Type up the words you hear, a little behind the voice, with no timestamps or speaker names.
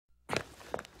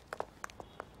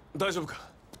大丈夫か？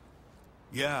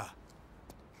 Yeah.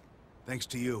 Thanks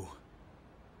to you.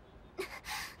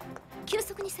 急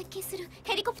速に接近する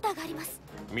ヘリコプターがあります。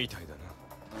みたいだな。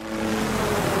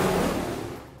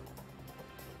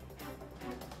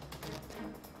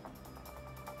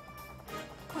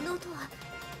この音は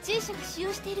G 社が使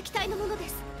用している機体のもので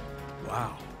す。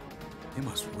 Wow. They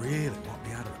must really want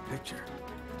me out of the picture.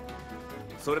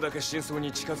 それだけ真相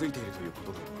に近づいているというこ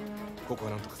とだろう。ここ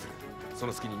は何とかする。そ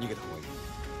の隙に逃げた方がいい。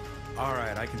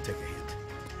 Alright, I can take a hint.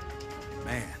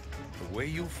 Man, the way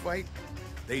you fight,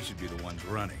 they should be the ones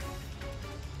running.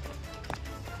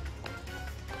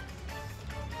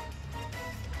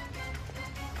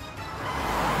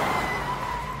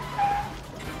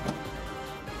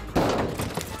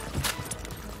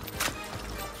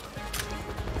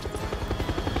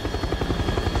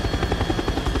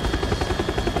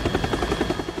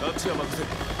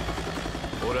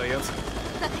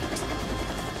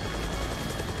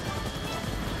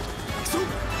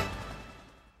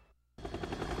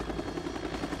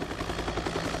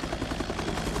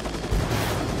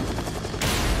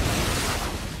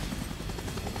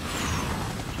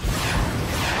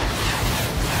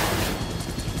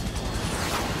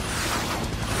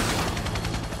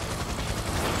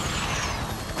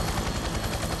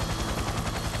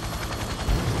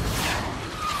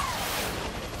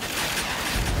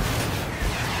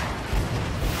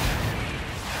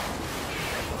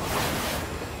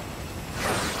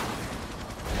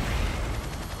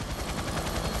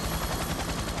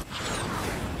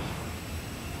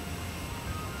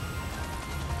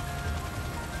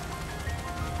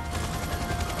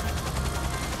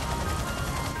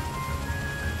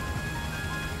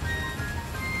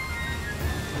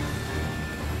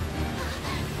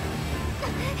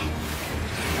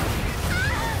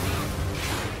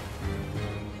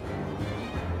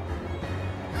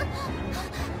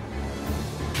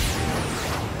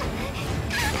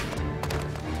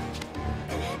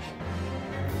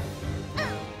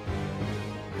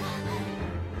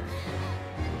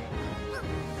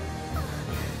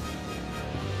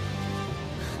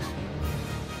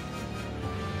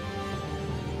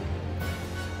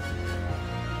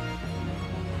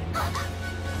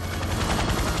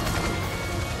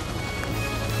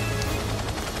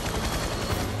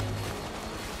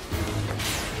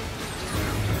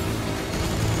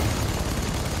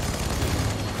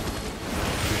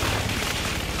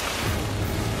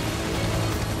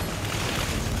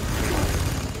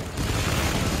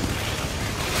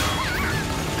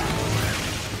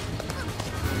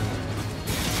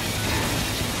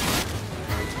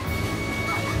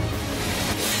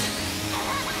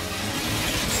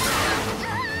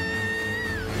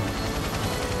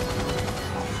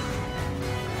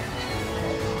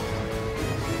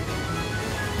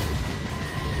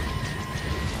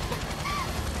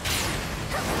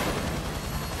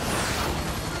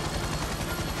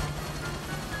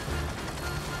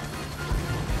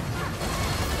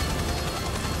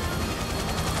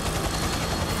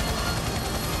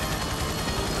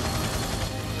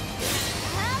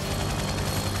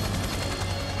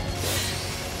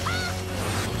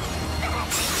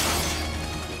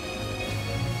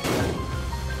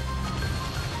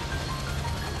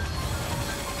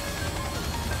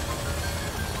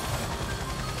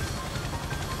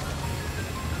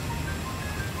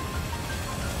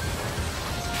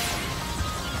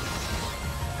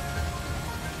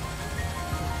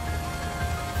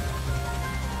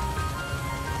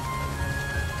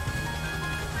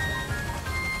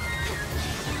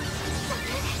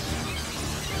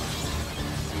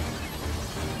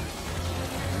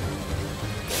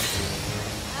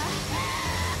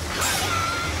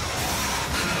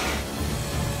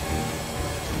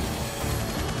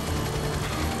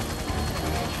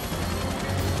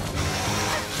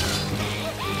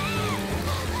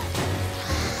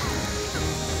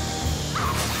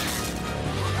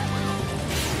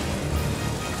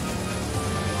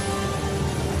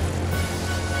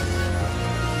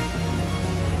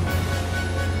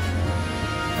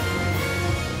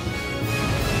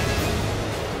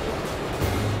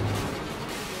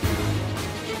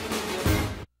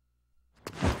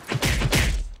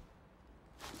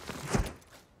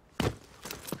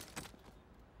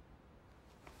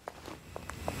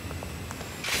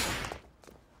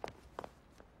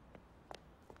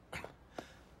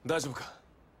大丈夫か？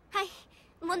はい、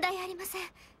問題ありません。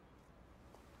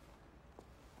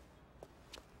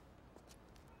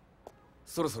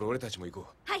そろそろ俺たちも行こ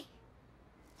う。はい。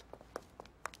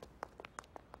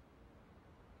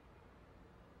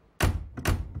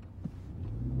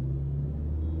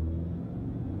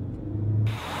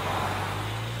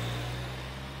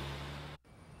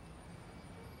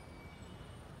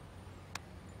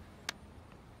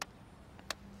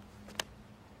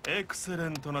エクセレ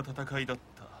ントな戦いだっ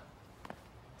た。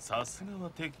さすがは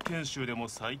鉄拳衆でも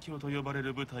最強と呼ばれ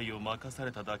る部隊を任さ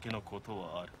れただけのこと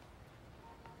はある。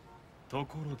と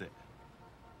ころで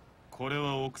これ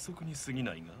は憶測に過ぎ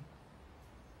ないが、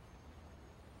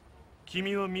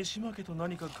君は三島家と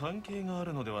何か関係があ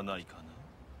るのではないか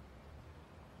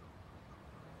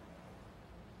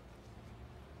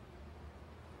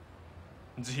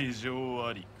な。事情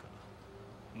ありか。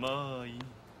まあいい。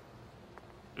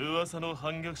噂の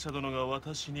反逆者殿が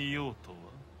私に言おうとは。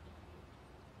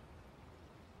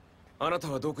あなた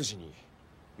は独自に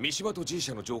三島と G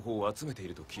社の情報を集めてい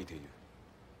ると聞いている。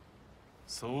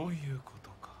そういうこと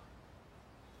か。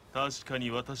確かに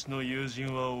私の友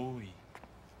人は多い。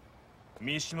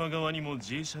三島側にも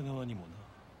G 社側にも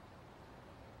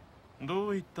な。ど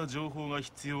ういった情報が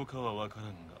必要かは分からん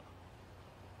が、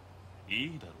い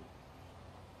いだろ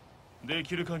う。で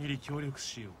きる限り協力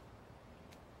しよう。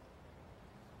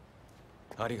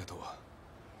ありがとう。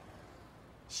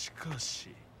しか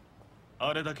し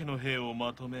あれだけの兵を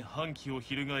まとめ反旗を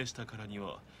翻したからに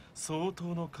は相当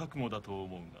の覚悟だと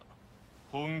思うが、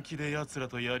本気で奴ら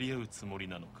とやり合うつもり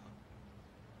なのか。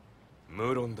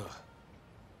無論だ。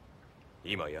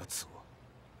今奴を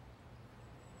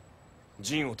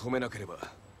陣を止めなければ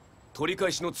取り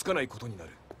返しのつかないことになる。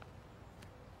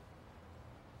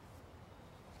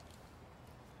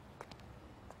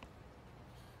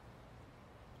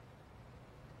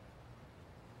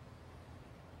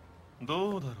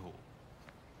どうだろ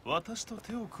う。私と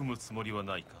手を組むつもりは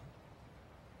ないか。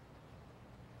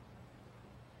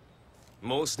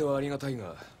申し出はありがたい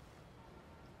が、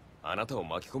あなたを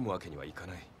巻き込むわけにはいか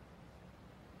ない。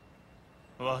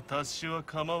私は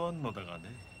構わんのだがね。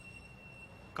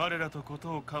彼らとこ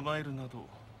とを構えるなど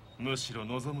むしろ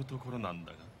望むところなん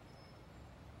だが。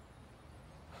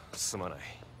すまな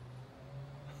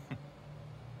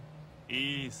い。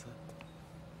いいさ。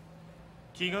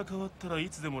気が変わったらい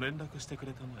つでも連絡してく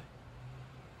れたまえ。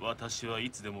私は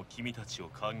いつでも君たちを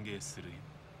歓迎するよ。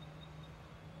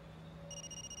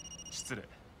失礼。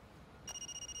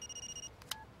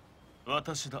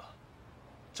私だ。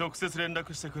直接連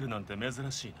絡してくるなんて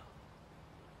珍しい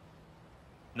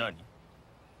な。何？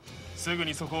すぐ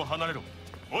にそこを離れろ。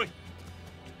おい！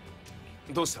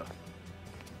どうした？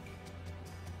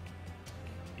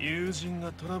友人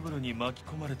がトラブルに巻き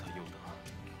込まれたようだ。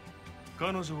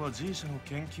彼女は G 社の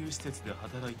研究施設で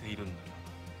働いているんだ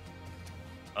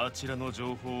が、あちらの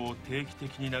情報を定期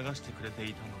的に流してくれて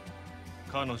いたのも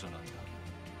彼女なんだ。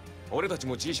俺たち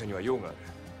も G 社には用がある。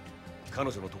彼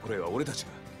女のところへは俺たち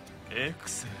が。エク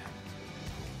セレ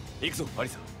ン。行くぞアリ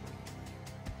サ。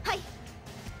はい。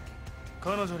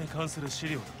彼女に関する資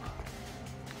料だ。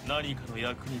何かの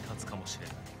役に立つかもしれ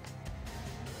ない。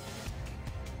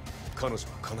彼女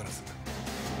は必ず。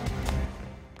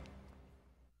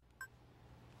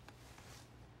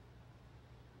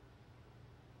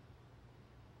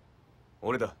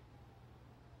俺だ。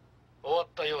終わっ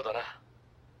たようだな。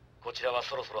こちらは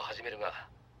そろそろ始めるが、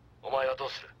お前はどう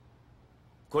する？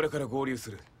これから合流す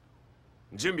る。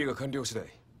準備が完了次第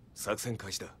作戦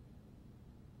開始だ。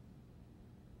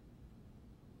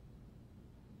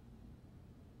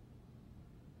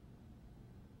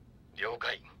了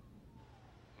解。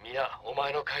皆お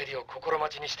前の帰りを心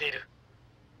待ちにしている。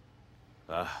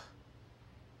あ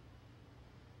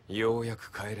あ、ようや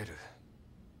く帰れる。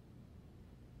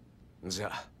じ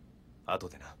ゃあ後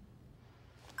でな。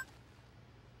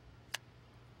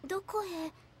どこ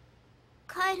へ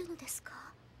帰るのですか？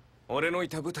俺のい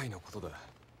た部隊のことだ。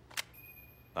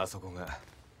あそこが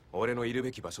俺のいる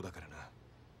べき場所だからな。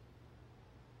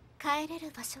帰れ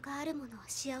る場所があるものは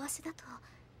幸せだと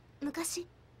昔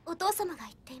お父様が言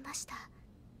っていました。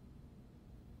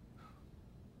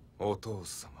お父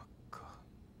様か。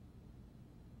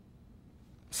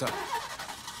さ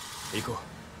あ行こ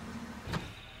う。